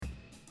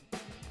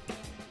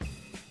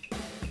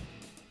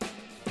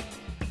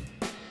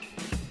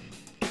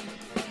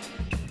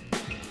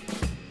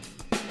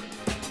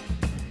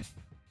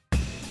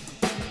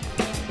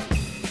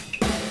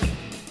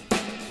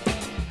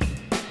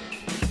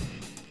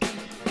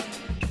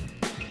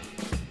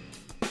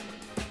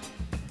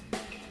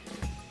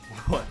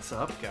What's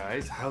up,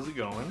 guys? How's it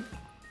going?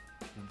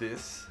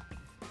 This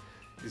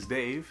is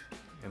Dave,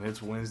 and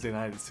it's Wednesday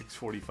night at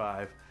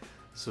 6:45,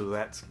 so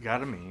that's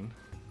gotta mean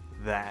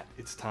that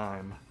it's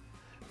time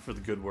for the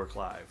Good Work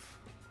Live.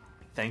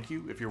 Thank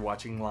you if you're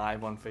watching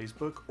live on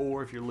Facebook,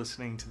 or if you're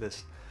listening to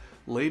this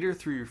later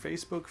through your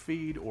Facebook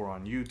feed, or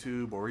on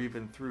YouTube, or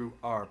even through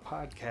our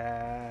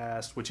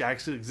podcast, which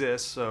actually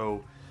exists,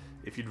 so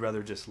if you'd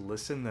rather just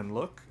listen than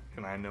look,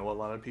 and I know a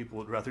lot of people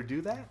would rather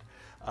do that,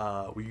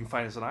 you can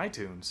find us on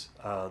iTunes,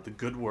 the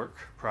Good Work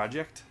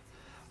Project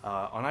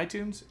on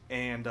iTunes,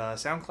 and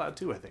SoundCloud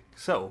too, I think.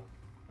 So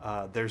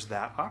there's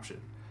that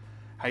option.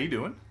 How you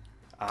doing?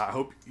 I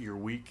hope your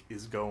week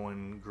is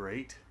going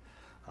great.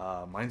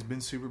 Mine's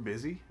been super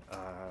busy.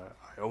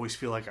 I always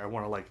feel like I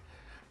want to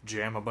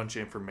jam a bunch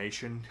of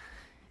information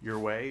your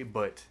way,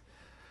 but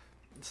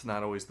it's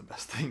not always the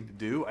best thing to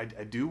do. I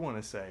do want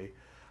to say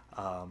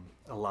a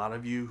lot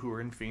of you who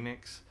are in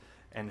Phoenix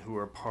and who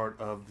are part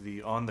of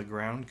the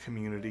on-the-ground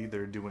community,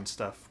 they're doing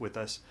stuff with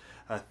us.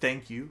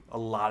 Thank you. A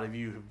lot of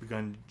you have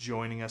begun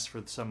joining us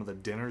for some of the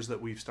dinners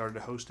that we've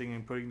started hosting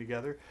and putting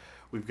together.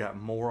 We've got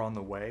more on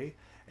the way,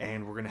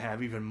 and we're going to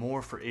have even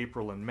more for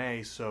April and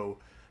May. So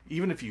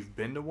even if you've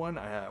been to one,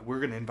 we're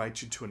going to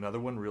invite you to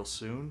another one real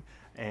soon.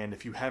 And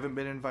if you haven't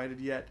been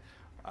invited yet,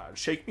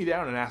 shake me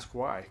down and ask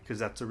why, because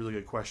that's a really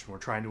good question. We're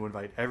trying to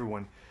invite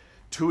everyone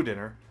to a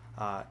dinner,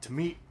 to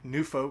meet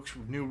new folks,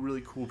 new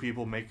really cool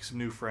people, make some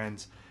new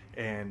friends,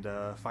 and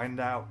find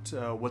out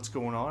what's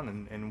going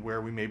on and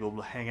where we may be able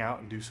to hang out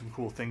and do some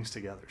cool things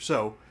together.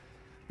 So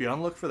be on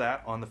the look for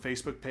that on the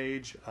Facebook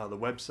page, the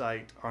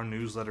website, our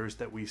newsletters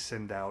that we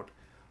send out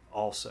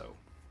also.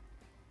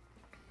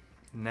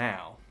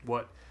 Now,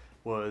 what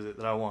was it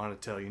that I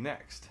wanted to tell you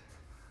next?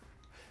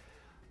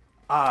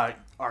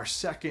 Our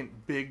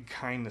second big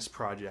kindness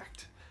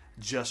project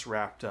just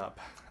wrapped up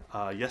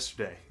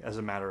yesterday, as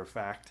a matter of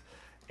fact.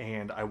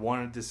 And I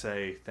wanted to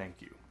say thank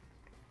you.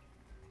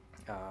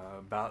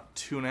 About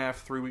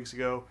 2.5-3 weeks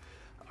ago,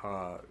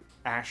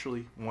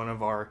 Ashley, one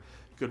of our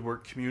Good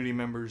Work community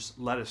members,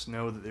 let us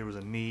know that there was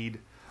a need.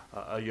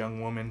 A young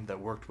woman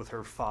that worked with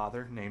her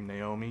father, named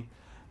Naomi,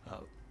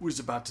 was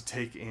about to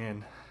take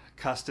in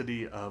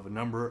custody of a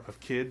number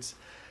of kids,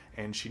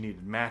 and she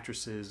needed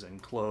mattresses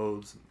and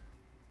clothes,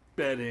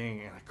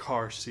 bedding, and a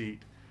car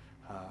seat.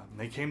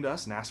 They came to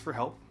us and asked for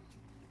help.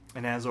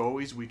 And as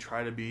always, we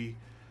try to be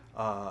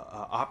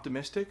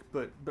optimistic,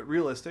 but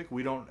realistic.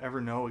 We don't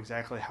ever know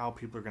exactly how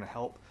people are going to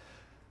help.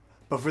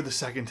 But for the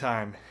second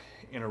time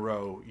in a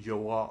row, you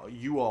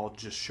all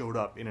just showed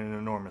up in an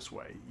enormous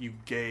way. You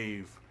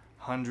gave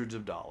hundreds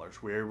of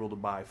dollars. We were able to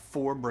buy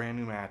 4 brand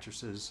new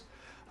mattresses.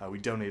 We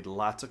donated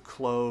lots of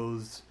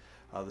clothes.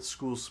 The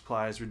school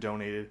supplies were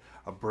donated.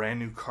 A brand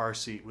new car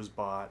seat was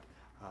bought.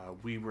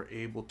 We were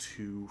able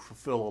to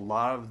fulfill a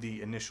lot of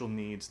the initial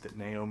needs that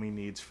Naomi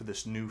needs for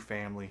this new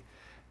family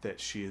that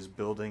she is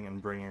building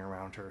and bringing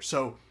around her.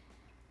 So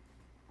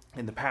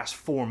in the past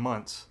 4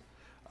 months,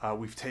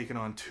 we've taken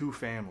on 2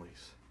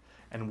 families,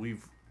 and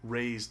we've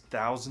raised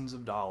thousands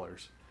of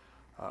dollars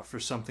for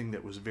something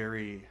that was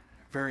very,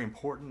 very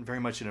important, very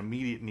much an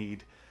immediate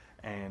need.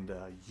 And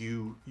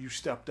you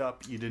stepped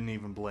up, you didn't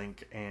even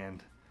blink,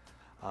 and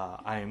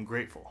I am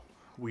grateful.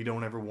 We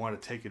don't ever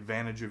want to take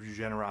advantage of your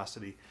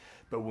generosity,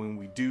 but when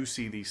we do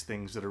see these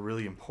things that are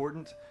really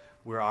important,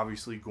 we're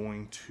obviously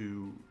going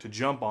to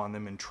jump on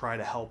them and try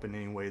to help in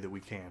any way that we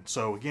can.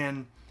 So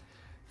again,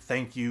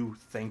 thank you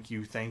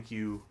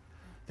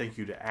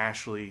to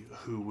Ashley,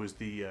 who was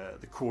the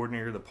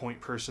coordinator, the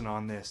point person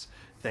on this.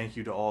 Thank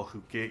you to all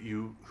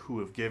who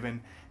have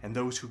given, and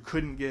those who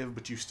couldn't give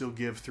but you still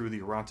give through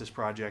the Orontes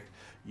Project.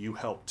 You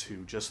helped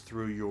too, just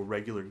through your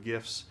regular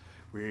gifts.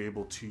 We were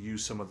able to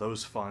use some of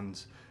those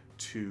funds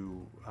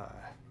to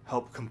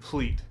help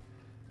complete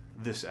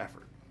this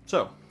effort.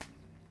 So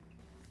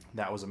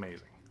that was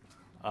amazing.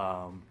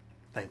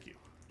 Thank you.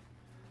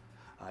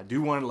 I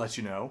do want to let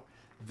you know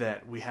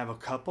that we have a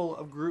couple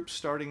of groups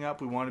starting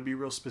up. We want to be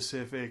real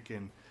specific,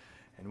 and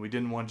we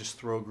didn't want to just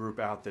throw a group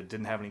out that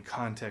didn't have any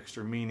context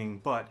or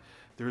meaning, but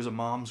there is a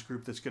moms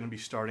group that's going to be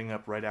starting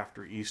up right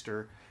after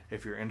Easter.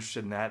 If you're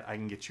interested in that, I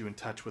can get you in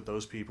touch with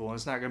those people. And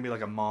it's not going to be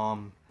like a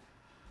mom,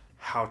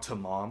 how to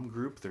mom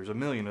group. There's a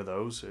million of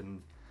those,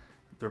 and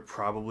they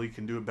probably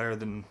can do it better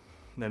than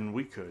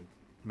we could.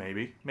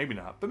 Maybe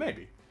not, but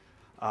maybe.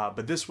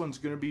 But this one's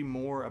going to be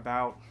more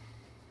about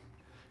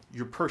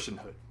your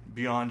personhood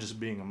beyond just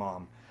being a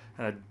mom,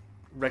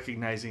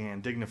 recognizing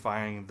and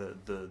dignifying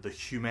the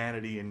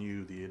humanity in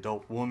you, the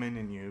adult woman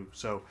in you.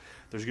 So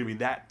there's going to be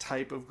that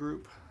type of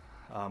group.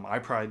 I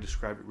probably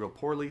described it real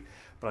poorly,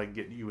 but I can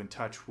get you in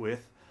touch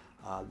with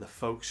the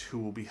folks who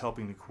will be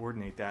helping to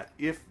coordinate that.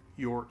 If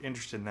you're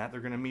interested in that, they're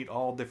going to meet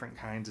all different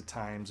kinds of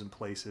times and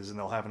places, and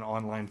they'll have an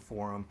online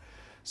forum.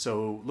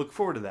 So look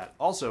forward to that.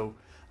 Also,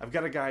 I've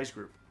got a guys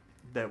group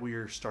that we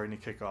are starting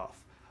to kick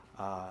off.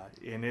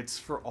 And it's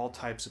for all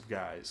types of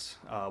guys,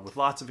 with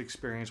lots of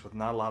experience, with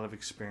not a lot of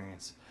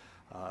experience,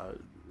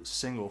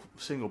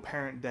 single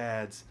parent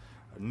dads,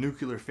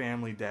 nuclear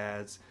family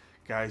dads,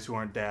 guys who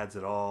aren't dads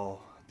at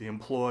all, the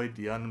employed,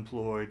 the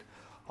unemployed,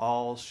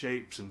 all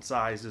shapes and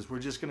sizes. We're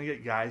just going to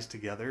get guys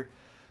together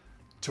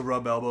to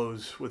rub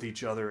elbows with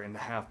each other and to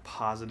have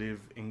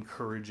positive,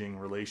 encouraging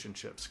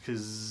relationships,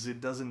 because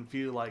it doesn't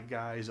feel like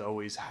guys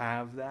always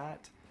have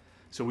that.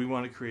 So we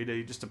want to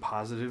create just a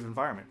positive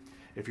environment.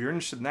 If you're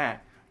interested in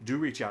that, do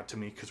reach out to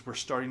me, because we're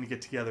starting to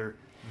get together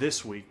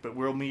this week, but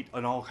we'll meet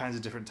on all kinds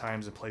of different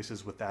times and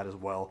places with that as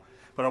well.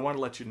 But I want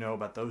to let you know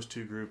about those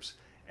two groups,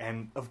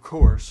 and of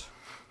course,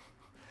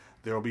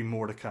 there will be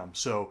more to come.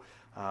 So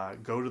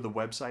go to the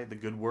website,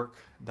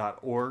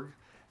 thegoodwork.org,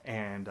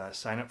 and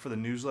sign up for the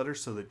newsletter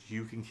so that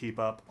you can keep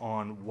up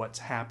on what's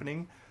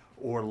happening,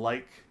 or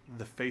like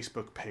the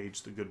Facebook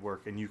page, The Good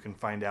Work, and you can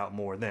find out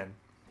more then.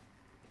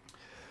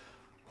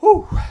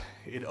 Whew,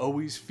 it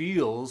always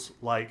feels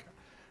like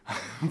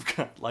I've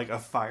got like a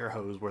fire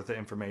hose worth of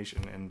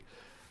information, and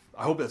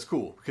I hope that's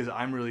cool, because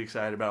I'm really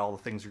excited about all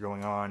the things that are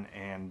going on,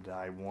 and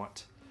I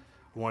want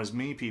as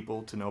many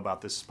people to know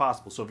about this as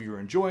possible. So if you're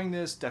enjoying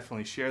this,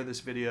 definitely share this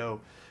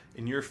video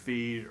in your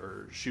feed,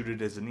 or shoot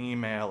it as an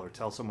email, or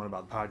tell someone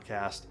about the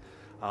podcast.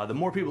 The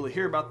more people that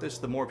hear about this,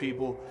 the more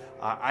people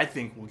I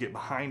think will get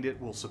behind it,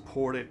 will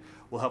support it,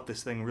 will help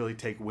this thing really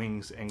take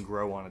wings and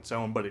grow on its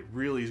own. But it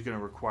really is going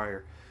to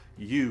require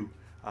you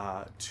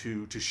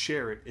to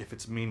share it if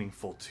it's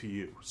meaningful to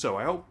you. So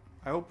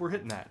I hope we're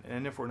hitting that.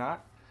 And if we're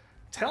not,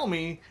 tell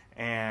me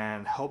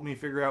and help me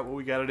figure out what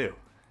we got to do,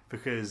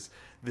 because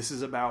this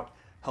is about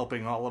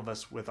helping all of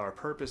us with our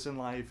purpose in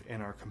life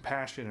and our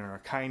compassion and our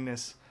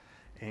kindness,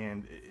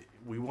 and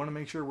we want to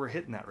make sure we're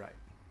hitting that right.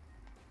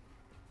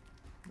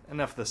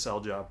 Enough of the sell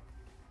job.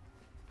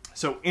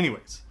 So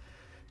anyways,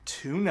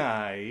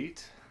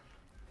 tonight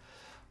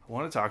I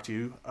want to talk to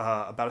you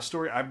about a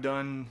story I've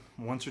done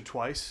once or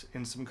twice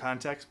in some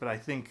context, but I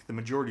think the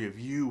majority of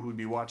you who would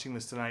be watching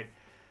this tonight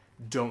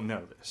don't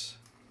know this.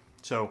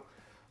 So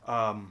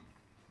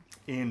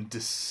in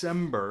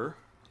December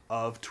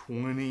of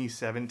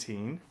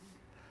 2017,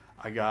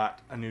 I got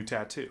a new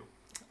tattoo.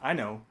 I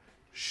know,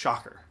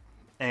 shocker.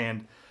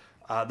 And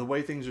the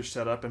way things are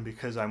set up, and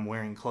because I'm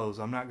wearing clothes,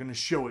 I'm not going to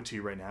show it to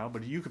you right now,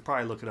 but you could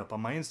probably look it up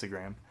on my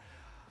Instagram.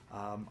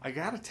 I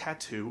got a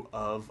tattoo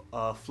of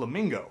a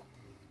flamingo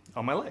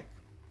on my leg.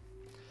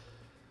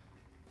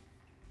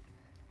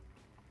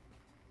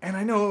 And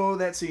I know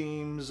that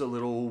seems a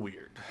little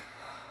weird.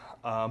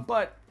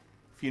 But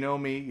if you know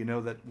me, you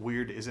know that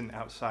weird isn't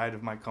outside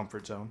of my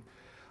comfort zone.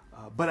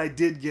 But I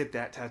did get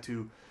that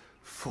tattoo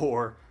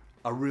for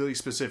a really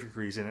specific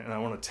reason, and I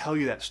want to tell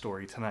you that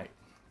story tonight.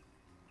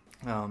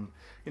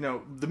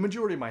 The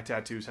majority of my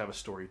tattoos have a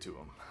story to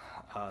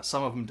them.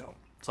 Some of them don't.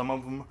 Some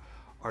of them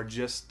are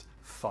just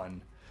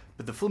fun.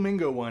 But the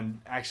flamingo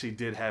one actually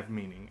did have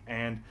meaning,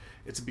 and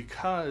it's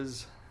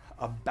because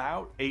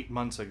about 8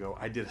 months ago,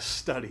 I did a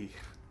study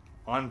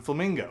on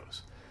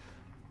flamingos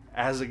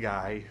as a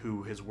guy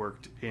who has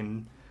worked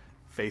in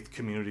faith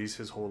communities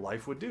his whole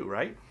life would do,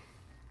 right?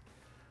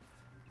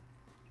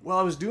 Well,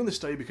 I was doing the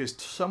study because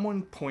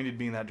someone pointed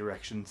me in that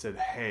direction and said,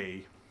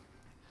 hey,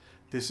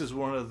 this is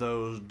one of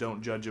those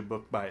don't judge a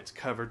book by its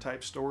cover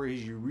type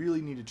stories. You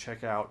really need to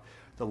check out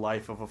the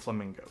life of a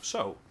flamingo.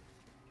 So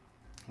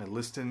I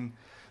listened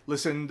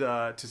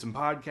to some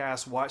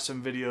podcasts, watched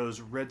some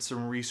videos, read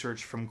some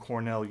research from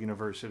Cornell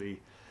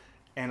University,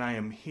 and I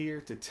am here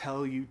to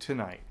tell you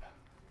tonight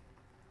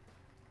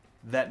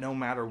that no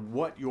matter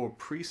what your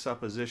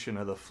presupposition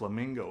of the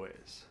flamingo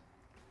is,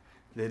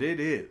 that it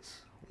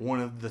is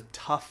one of the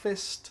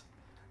toughest,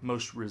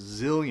 most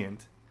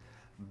resilient,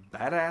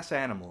 badass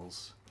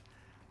animals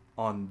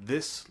on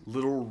this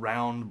little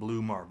round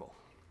blue marble.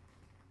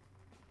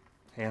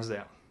 Hands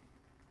down.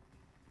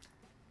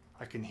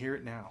 I can hear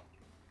it now.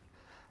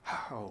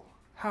 How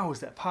is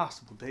that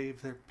possible,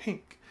 Dave? They're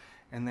pink,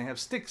 and they have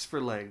sticks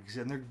for legs,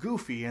 and they're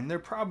goofy, and they're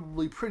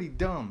probably pretty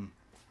dumb.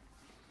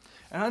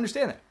 And I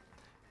understand that,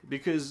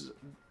 because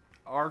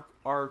our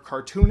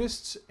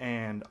cartoonists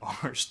and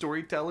our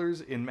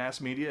storytellers in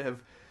mass media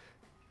have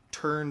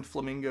turned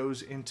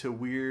flamingos into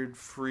weird,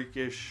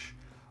 freakish,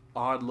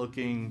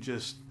 odd-looking,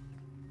 just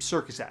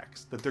circus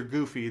acts. That they're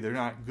goofy, they're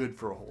not good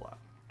for a whole lot.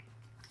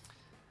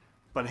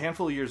 But a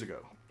handful of years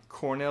ago,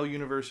 Cornell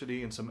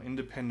University and some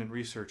independent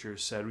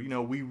researchers said,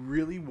 we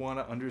really want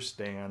to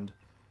understand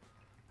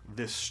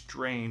this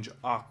strange,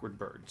 awkward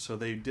bird. So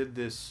they did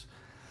this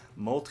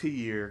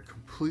multi-year,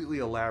 completely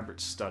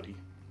elaborate study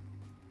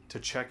to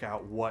check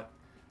out what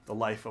the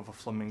life of a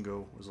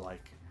flamingo was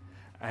like.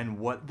 And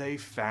what they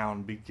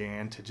found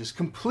began to just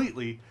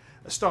completely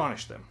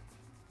astonish them.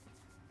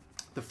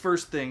 The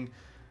first thing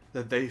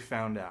that they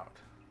found out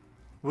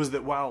was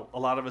that while a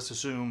lot of us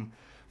assume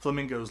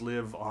flamingos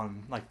live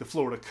on like the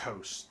Florida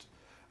coast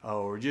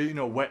or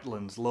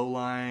wetlands,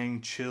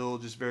 low-lying, chill,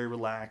 just very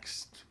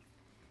relaxed,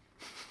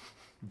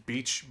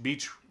 beach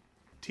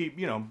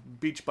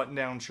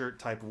button-down shirt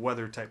type of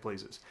weather type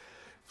places,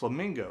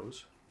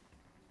 flamingos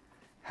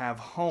have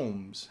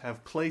homes,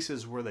 have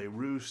places where they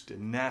roost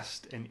and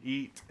nest and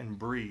eat and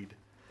breed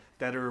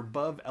that are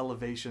above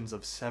elevations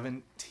of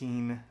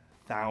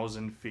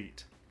 17,000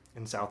 feet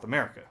in South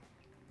America.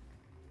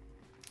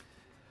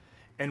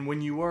 And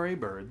when you are a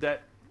bird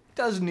that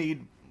does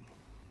need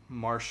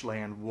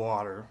marshland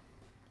water,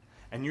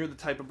 and you're the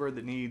type of bird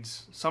that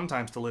needs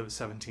sometimes to live at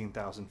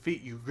 17,000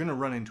 feet, you're going to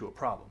run into a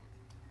problem.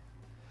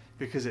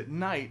 Because at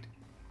night,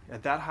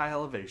 at that high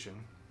elevation,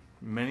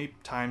 many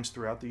times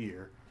throughout the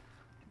year,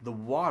 the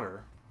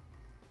water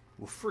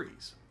will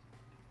freeze.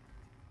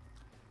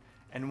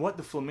 And what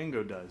the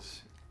flamingo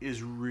does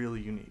is really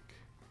unique.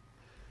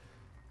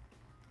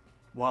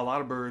 While a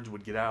lot of birds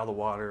would get out of the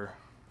water,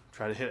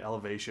 try to hit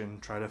elevation,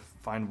 try to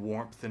find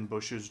warmth in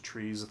bushes,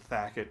 trees, a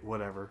thicket,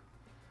 whatever,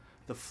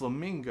 the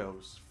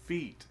flamingo's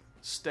feet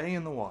stay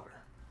in the water.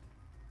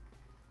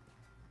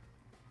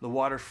 The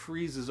water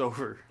freezes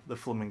over the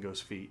flamingo's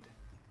feet,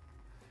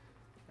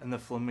 and the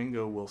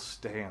flamingo will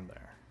stand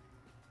there.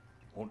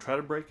 Won't try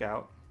to break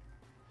out.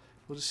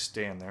 Will just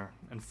stand there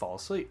and fall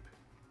asleep.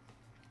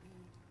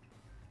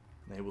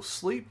 They will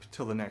sleep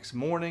till the next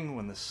morning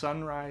when the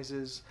sun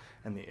rises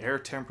and the air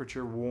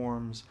temperature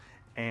warms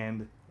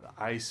and the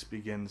ice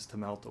begins to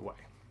melt away.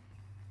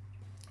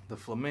 The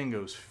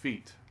flamingo's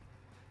feet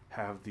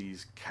have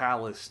these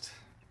calloused,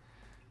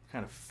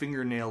 kind of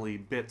fingernail-y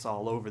bits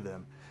all over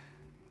them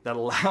that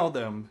allow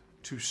them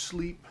to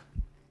sleep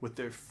with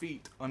their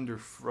feet under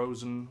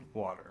frozen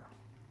water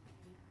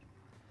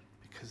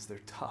because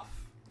they're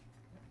tough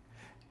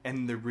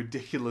and they're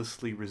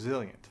ridiculously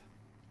resilient.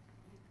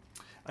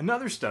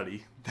 Another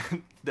study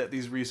that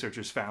these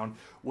researchers found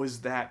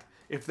was that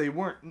if they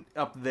weren't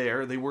up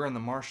there, they were in the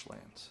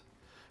marshlands.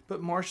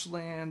 But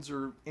marshlands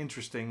are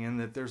interesting in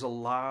that there's a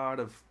lot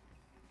of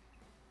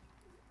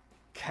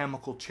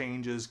chemical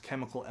changes,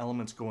 chemical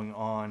elements going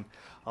on,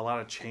 a lot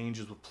of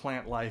changes with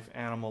plant life,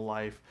 animal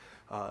life,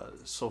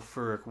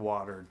 sulfuric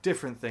water,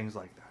 different things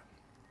like that.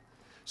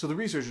 So the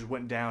researchers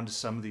went down to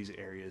some of these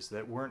areas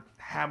that weren't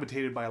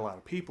habitated by a lot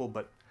of people,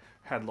 but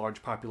had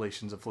large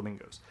populations of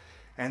flamingos.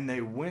 And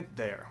they went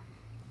there,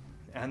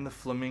 and the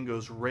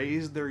flamingos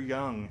raised their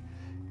young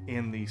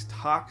in these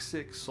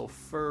toxic,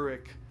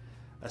 sulfuric,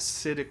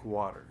 acidic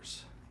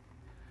waters.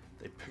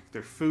 They picked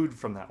their food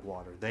from that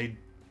water. They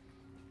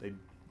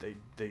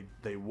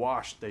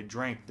washed, they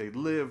drank, they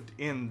lived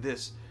in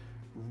this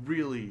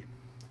really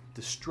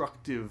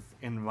destructive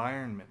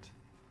environment.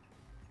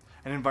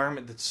 An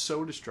environment that's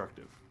so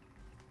destructive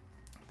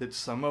that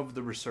some of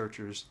the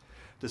researchers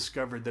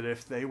discovered that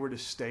if they were to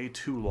stay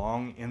too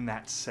long in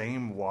that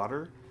same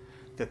water,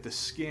 that the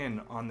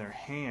skin on their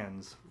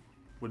hands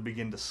would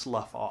begin to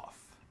slough off.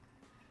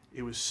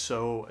 It was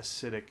so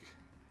acidic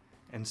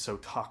and so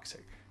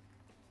toxic.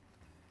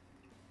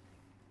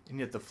 And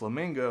yet the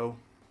flamingo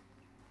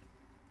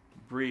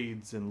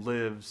breeds and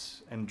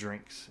lives and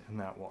drinks in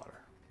that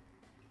water.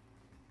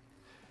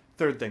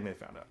 Third thing they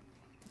found out.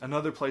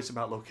 Another place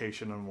about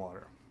location and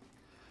water.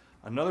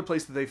 Another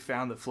place that they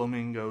found that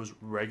flamingos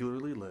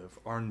regularly live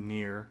are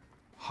near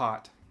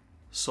hot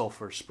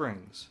sulfur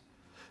springs.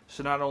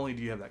 So not only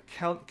do you have that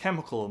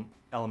chemical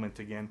element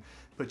again,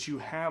 but you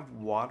have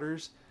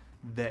waters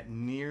that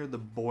near the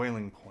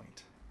boiling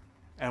point.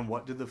 And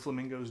what do the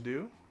flamingos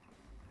do?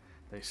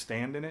 They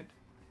stand in it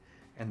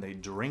and they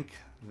drink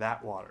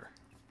that water.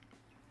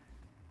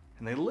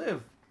 And they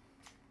live.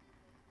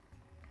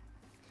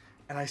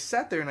 And I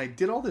sat there and I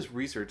did all this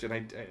research and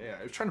I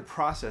was trying to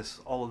process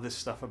all of this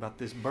stuff about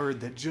this bird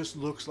that just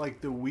looks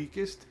like the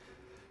weakest,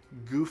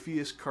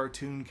 goofiest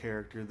cartoon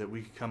character that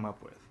we could come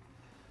up with.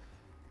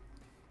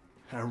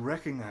 And I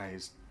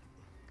recognized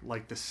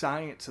like the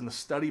science and the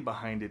study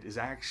behind it is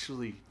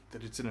actually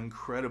that it's an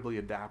incredibly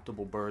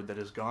adaptable bird that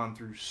has gone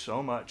through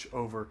so much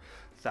over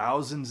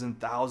thousands and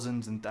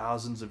thousands and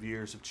thousands of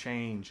years of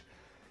change.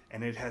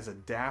 And it has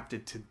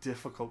adapted to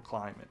difficult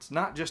climates,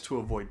 not just to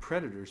avoid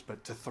predators,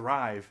 but to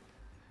thrive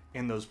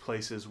in those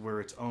places where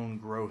its own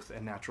growth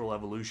and natural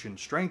evolution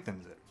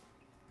strengthens it.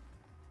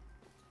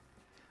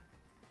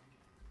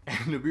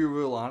 And to be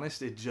real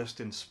honest, it just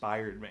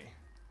inspired me.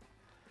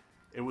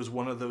 It was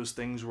one of those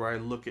things where I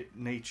look at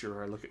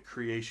nature, I look at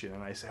creation,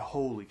 and I say,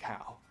 holy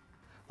cow.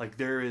 Like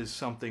there is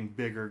something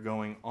bigger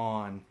going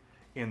on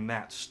in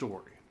that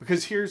story.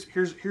 Because here's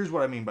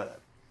what I mean by that.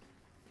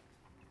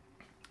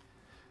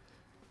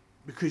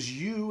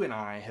 Because you and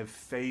I have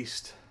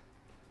faced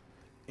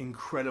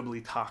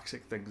incredibly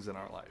toxic things in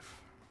our life.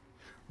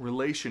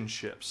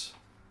 Relationships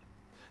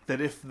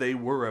that if they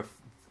were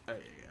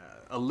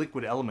a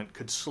liquid element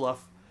could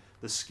slough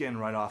the skin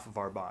right off of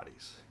our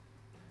bodies.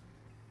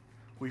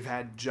 We've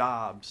had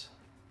jobs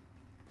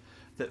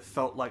that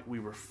felt like we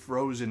were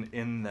frozen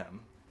in them,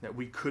 that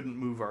we couldn't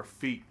move our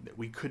feet, that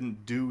we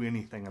couldn't do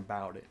anything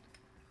about it.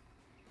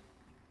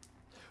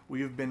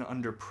 We have been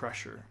under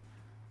pressure.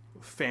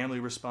 Family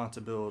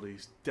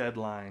responsibilities,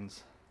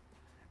 deadlines,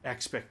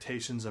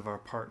 expectations of our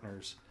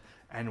partners,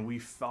 and we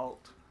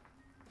felt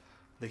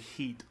the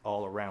heat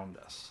all around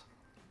us.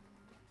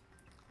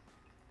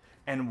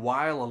 And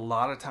while a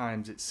lot of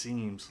times it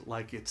seems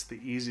like it's the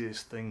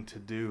easiest thing to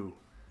do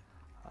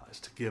is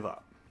to give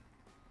up,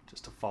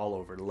 just to fall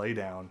over, to lay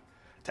down,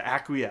 to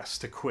acquiesce,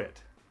 to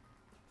quit,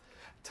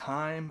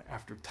 time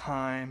after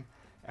time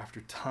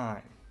after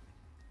time,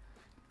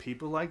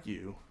 people like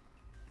you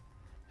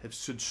have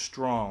stood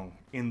strong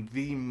in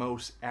the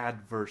most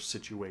adverse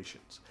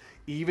situations.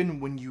 Even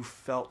when you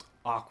felt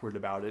awkward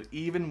about it,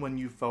 even when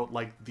you felt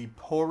like the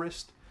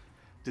poorest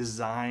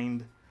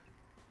designed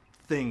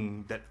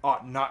thing that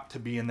ought not to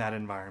be in that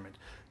environment,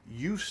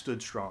 you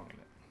stood strong in it.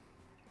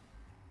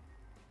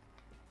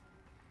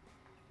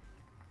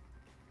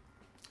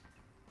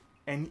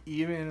 And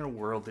even in a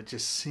world that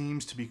just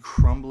seems to be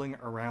crumbling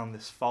around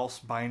this false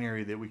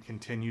binary that we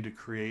continue to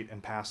create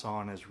and pass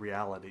on as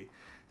reality,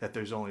 that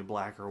there's only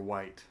black or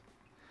white,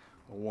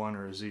 a 1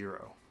 or a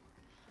 0.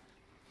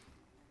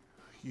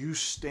 You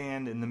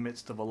stand in the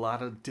midst of a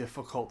lot of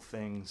difficult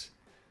things,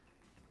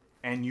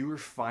 and you are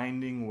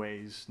finding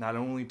ways not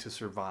only to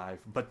survive,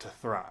 but to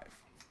thrive.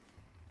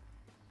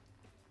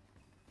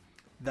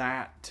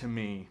 That, to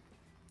me,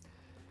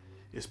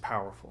 is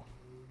powerful.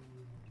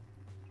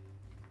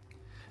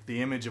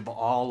 The image of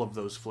all of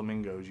those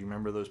flamingos, you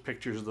remember those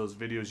pictures of those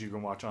videos you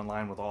can watch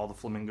online with all the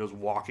flamingos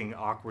walking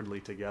awkwardly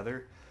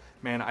together?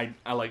 Man,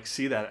 I like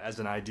see that as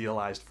an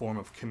idealized form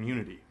of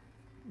community.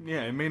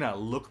 Yeah, it may not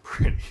look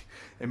pretty.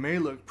 It may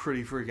look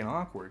pretty freaking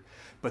awkward,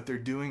 but they're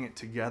doing it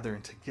together,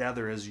 and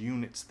together as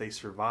units they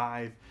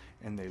survive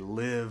and they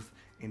live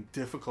in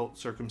difficult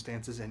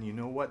circumstances, and you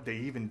know what? They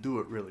even do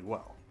it really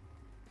well.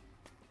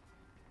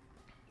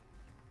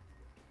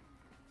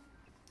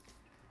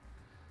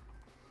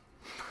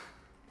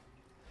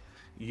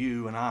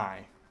 You and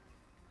I,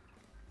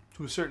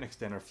 to a certain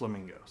extent, are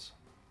flamingos.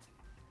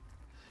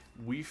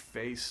 We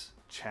face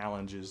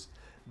challenges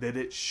that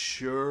it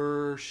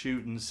sure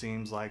shooting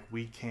seems like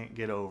we can't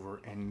get over,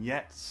 and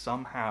yet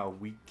somehow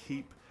we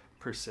keep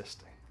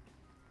persisting.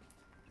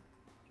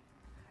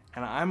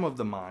 And I'm of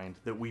the mind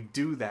that we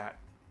do that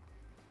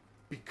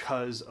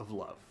because of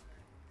love.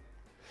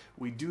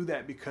 We do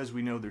that because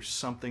we know there's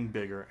something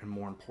bigger and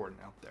more important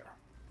out there.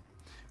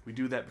 We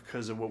do that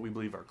because of what we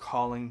believe our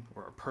calling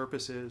or our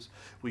purpose is.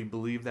 We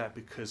believe that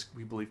because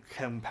we believe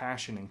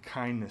compassion and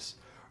kindness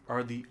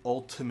are the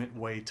ultimate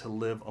way to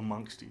live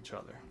amongst each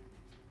other.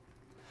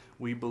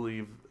 We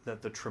believe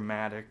that the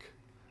traumatic,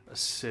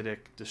 acidic,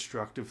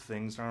 destructive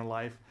things in our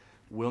life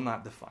will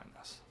not define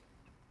us.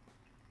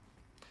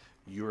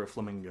 You're a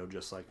flamingo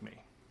just like me.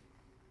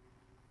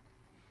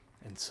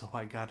 And so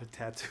I got a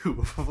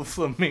tattoo of a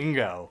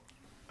flamingo.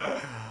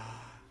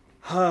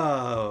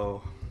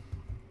 Oh,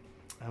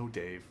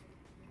 Dave.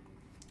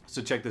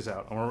 So check this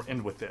out. I want to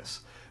end with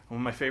this. One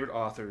of my favorite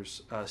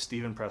authors,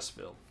 Steven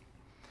Pressfield,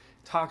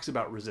 talks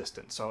about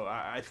resistance. So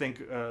I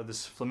think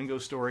this flamingo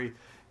story,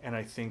 and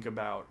I think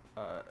about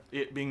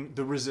it being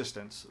the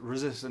resistance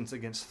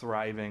against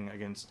thriving,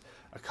 against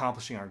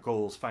accomplishing our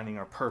goals, finding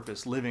our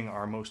purpose, living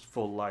our most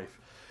full life.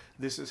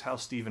 This is how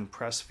Steven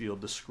Pressfield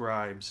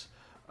describes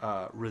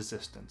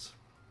resistance.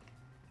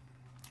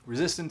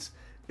 Resistance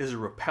is a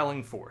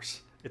repelling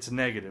force. It's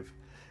negative.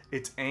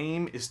 Its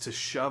aim is to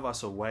shove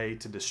us away,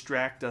 to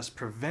distract us,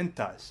 prevent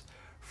us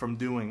from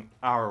doing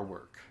our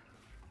work.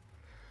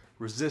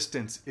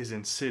 Resistance is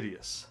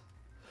insidious.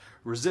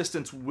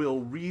 Resistance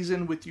will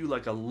reason with you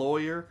like a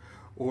lawyer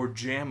or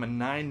jam a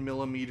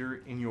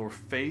 9mm in your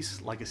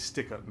face like a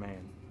stick-up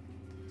man.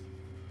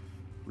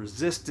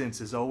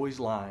 Resistance is always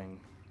lying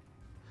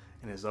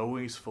and is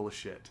always full of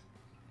shit.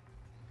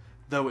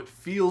 Though it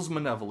feels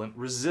malevolent,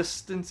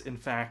 resistance in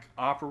fact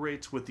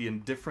operates with the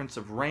indifference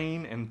of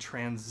rain and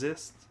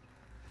transits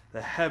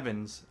the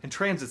heavens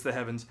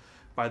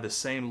by the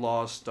same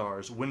law as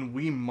stars. When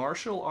we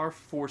marshal our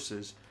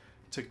forces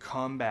to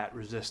combat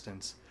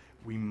resistance,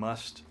 we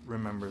must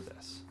remember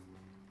this.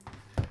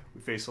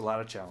 We face a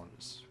lot of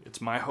challenges.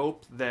 It's my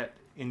hope that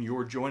in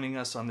your joining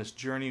us on this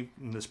journey,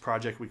 in this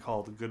project we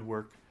call The Good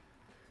Work,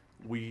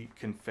 we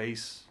can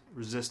face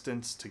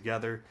resistance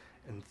together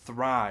and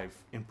thrive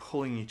in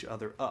pulling each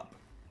other up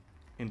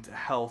into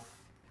health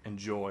and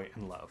joy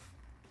and love.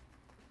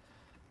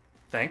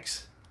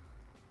 Thanks.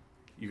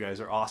 You guys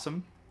are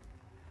awesome.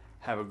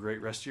 Have a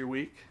great rest of your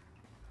week.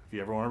 If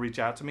you ever want to reach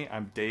out to me,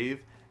 I'm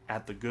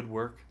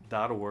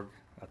dave@thegoodwork.org.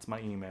 That's my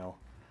email.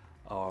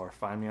 Or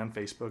find me on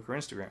Facebook or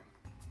Instagram.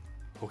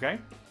 Okay?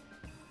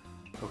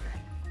 Okay.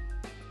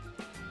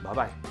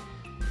 Bye-bye.